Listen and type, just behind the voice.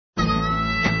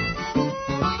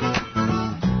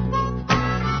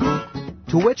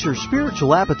to whet your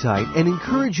spiritual appetite and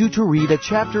encourage you to read a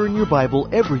chapter in your Bible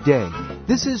every day.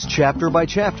 This is Chapter by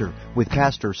Chapter with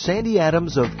Pastor Sandy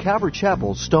Adams of Calvary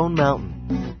Chapel, Stone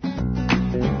Mountain.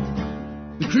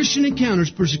 The Christian encounters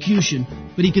persecution,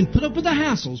 but he can put up with the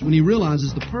hassles when he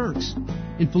realizes the perks.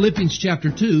 In Philippians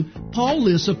chapter 2, Paul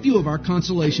lists a few of our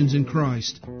consolations in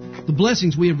Christ. The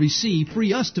blessings we have received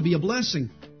free us to be a blessing.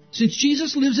 Since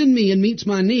Jesus lives in me and meets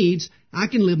my needs, I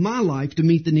can live my life to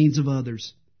meet the needs of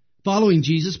others. Following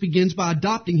Jesus begins by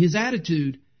adopting His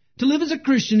attitude. To live as a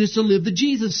Christian is to live the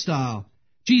Jesus style.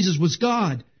 Jesus was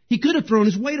God. He could have thrown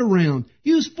His weight around,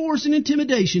 used force and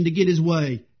intimidation to get His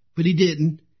way, but He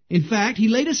didn't. In fact, He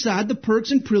laid aside the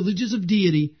perks and privileges of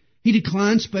deity. He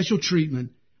declined special treatment.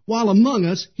 While among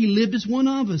us, He lived as one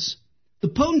of us. The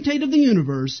potentate of the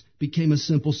universe became a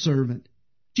simple servant.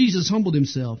 Jesus humbled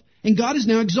Himself, and God has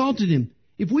now exalted Him.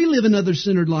 If we live an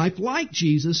other-centered life like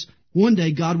Jesus, one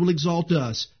day God will exalt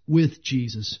us with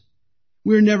Jesus.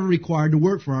 We are never required to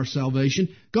work for our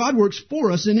salvation. God works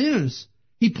for us and in us.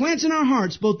 He plants in our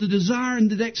hearts both the desire and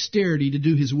the dexterity to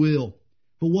do His will.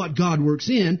 But what God works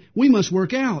in, we must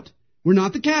work out. We're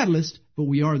not the catalyst, but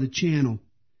we are the channel.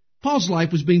 Paul's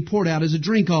life was being poured out as a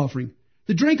drink offering.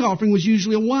 The drink offering was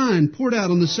usually a wine poured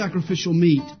out on the sacrificial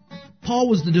meat. Paul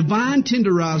was the divine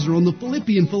tenderizer on the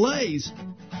Philippian fillets.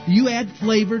 Do you add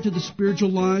flavor to the spiritual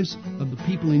lives of the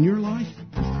people in your life?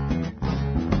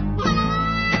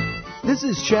 This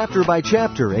is Chapter by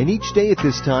Chapter, and each day at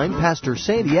this time, Pastor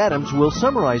Sandy Adams will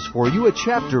summarize for you a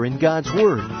chapter in God's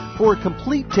Word. For a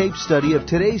complete tape study of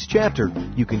today's chapter,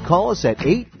 you can call us at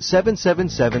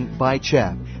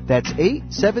 8777-BY-CHAP. That's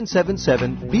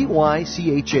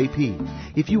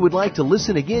 8777-BY-CHAP. If you would like to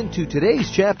listen again to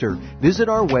today's chapter, visit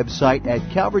our website at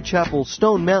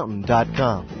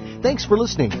calvarychapelstonemountain.com. Thanks for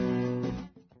listening.